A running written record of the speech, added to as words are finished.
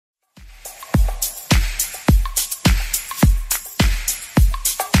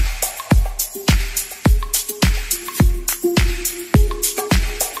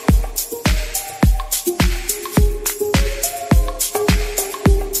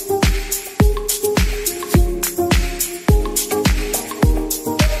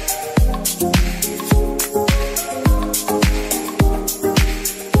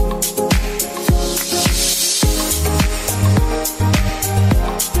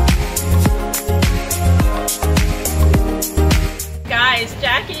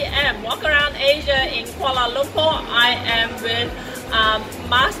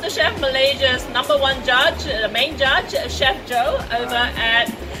Malaysia's #1 judge, the main judge, Chef Joe, over at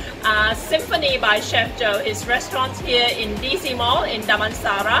Symphony by Chef Joe, his restaurant here in DC Mall in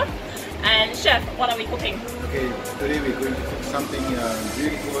Damansara. And Chef, what are we cooking? Okay, today we're going to cook something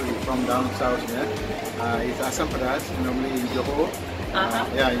beautiful from down south here. It's Asam Pedas, normally in Johor.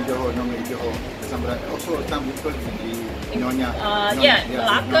 Yeah, in Johor, normally in Johor. Asam Pedas. Also some people in Nyonya.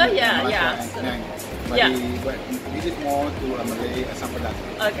 Melaka, But this is more to a Malay Asam Pedas.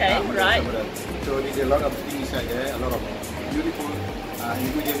 Okay, right. So there's a lot of things inside there, a lot of beautiful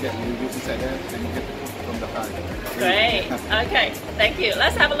ingredients that you use inside there, and you get to cook from the heart. Great. Okay, thank you.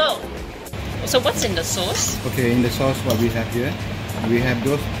 Let's have a look. So what's in the sauce? Okay, in the sauce what we have here, we have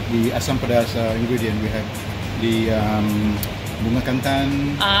the Asam Pedas ingredient. We have the bunga kantan,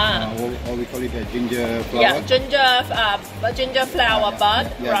 or we call it the ginger flower. Yeah, ginger flower bud,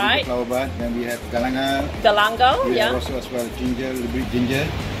 right? Ginger flower bud. Then we have galangal. Galangal, we have also as well ginger, a little bit ginger,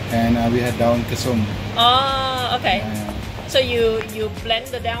 and we have daun kesum. Oh, okay. So you blend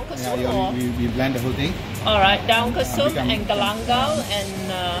the daun kesum, or we blend the whole thing. All right, daun kesum and galangal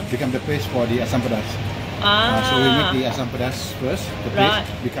and become the paste for the Asam Pedas. So we make the Asam Pedas first, the paste,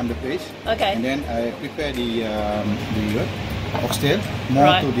 become the paste. Okay. And then I prepare the oxtail, more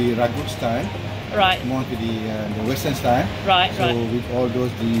to the ragu style. Right. More to the western style. Right. So with all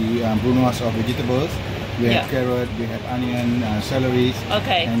those brunoise of vegetables, we have carrot, we have onion, celery.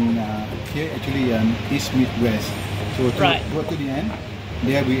 Okay. And here actually east meet west. So to the end,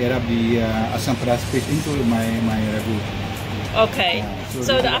 there we add up the Asam Pedas paste into my ragu. Okay.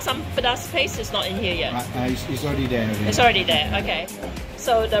 So the Asam Pedas paste is not in here yet? It's already there. It's already there, okay.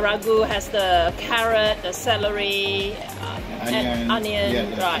 So the ragu has the carrot, the celery, and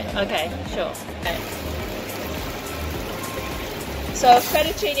onion. Right, okay, sure. Okay. So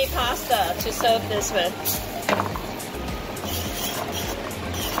fettuccine pasta to serve this with.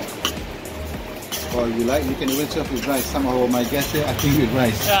 Or if you like, you can even serve with rice. Some of my guests here, I think with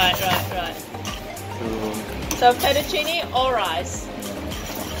rice. Right. So fettuccine or rice?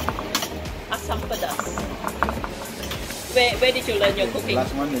 Asam Pedas. Where did you learn your cooking?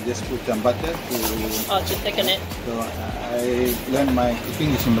 Last one, I just put some butter to thicken it. So I learned my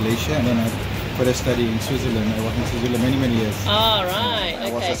cooking is in Malaysia, and then I further study in Switzerland. I was in Switzerland many years. Oh, right. I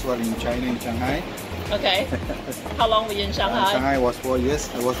was as well in China, in Shanghai. Okay. How long were you in Shanghai? Shanghai was 4 years.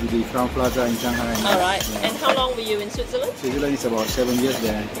 I was with the Crown Plaza in Shanghai. All right. And how long were you in Switzerland? Switzerland is about 7 years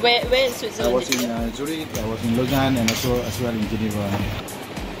there. Where in Switzerland? I was in Zurich, I was in Lausanne, and also as well in Geneva.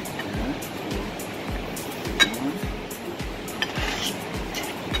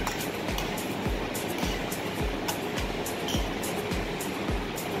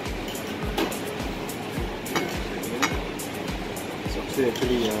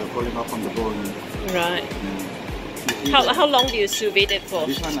 Actually falling off from the bone. Right. How long do you sous vide it for?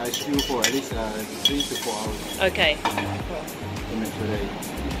 This one I stew for at least 3 to 4 hours. Okay. To make sure that